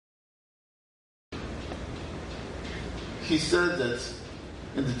he said that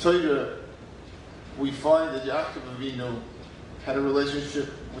in the Torah we find that Yaakov Avinu had a relationship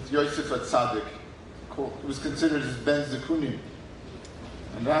with Yosef HaTzadik. It was considered as Ben Zekunim.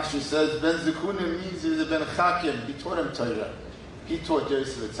 And Rashi says Ben Zekunim means he was a Ben Chakim. He taught him Torah. He taught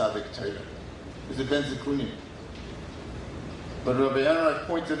Yosef HaTzadik Torah. He was a Ben Zekunim. But Rabbi Ehrenreich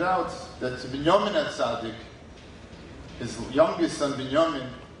pointed out that Binyamin HaTzadik, his youngest son Binyamin,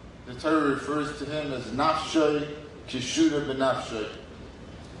 the Torah refers to him as Nafshay Kishuda B'Nafshay.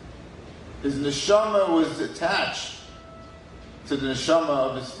 His neshama was attached to the neshama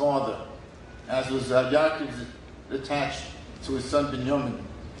of his father, as was Yaakov attached to his son Binyamin.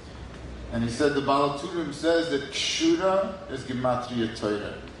 And he said, the Baal Turim says that Kshura is Gematria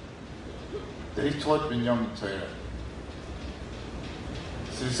Torah. That he taught Binyamin Torah.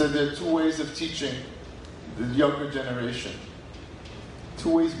 So he said there are two ways of teaching the younger generation. Two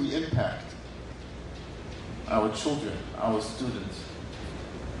ways we impact our children, our students.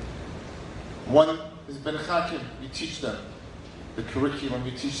 One is Ben Chakim. We teach them the curriculum,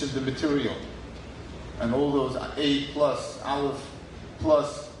 we teach them the material. And all those A+, Aleph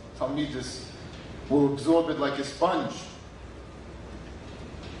plus Talmidus will absorb it like a sponge.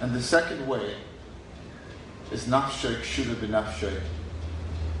 And the second way is Nafshay Kshura B'Nafshay.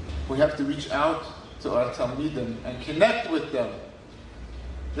 We have to reach out to our Talmidim and connect with them.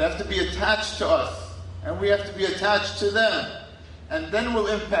 They have to be attached to us, and we have to be attached to them. And then we'll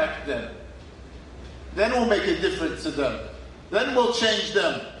impact them. Then we'll make a difference to them. Then we'll change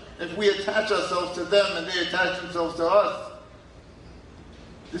them. If we attach ourselves to them and they attach themselves to us.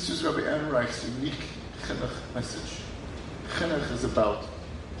 This is Rabbi Ehrenreich's unique chinuch message. Chinuch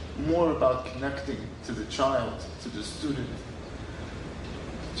is more about connecting to the child, to the student,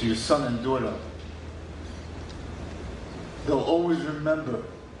 to your son and daughter. They'll always remember.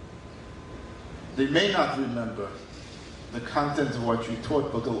 They may not remember the content of what you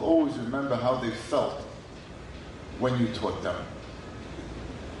taught, but they'll always remember how they felt when you taught them.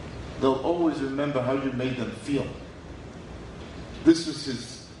 They'll always remember how you made them feel. This was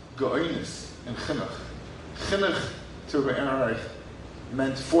his go'inus in chinuch. Chinuch to Rabbi Ehrenreich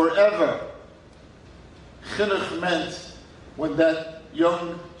meant forever. Chinuch meant when that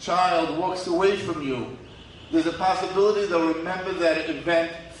young child walks away from you, there's a possibility they'll remember that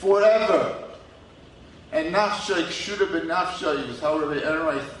event forever. And nafshay kshura b'nafshay is how Rabbi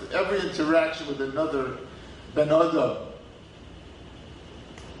Ehrenreich, every interaction with another ben adam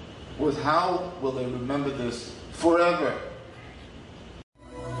was how will they remember this forever.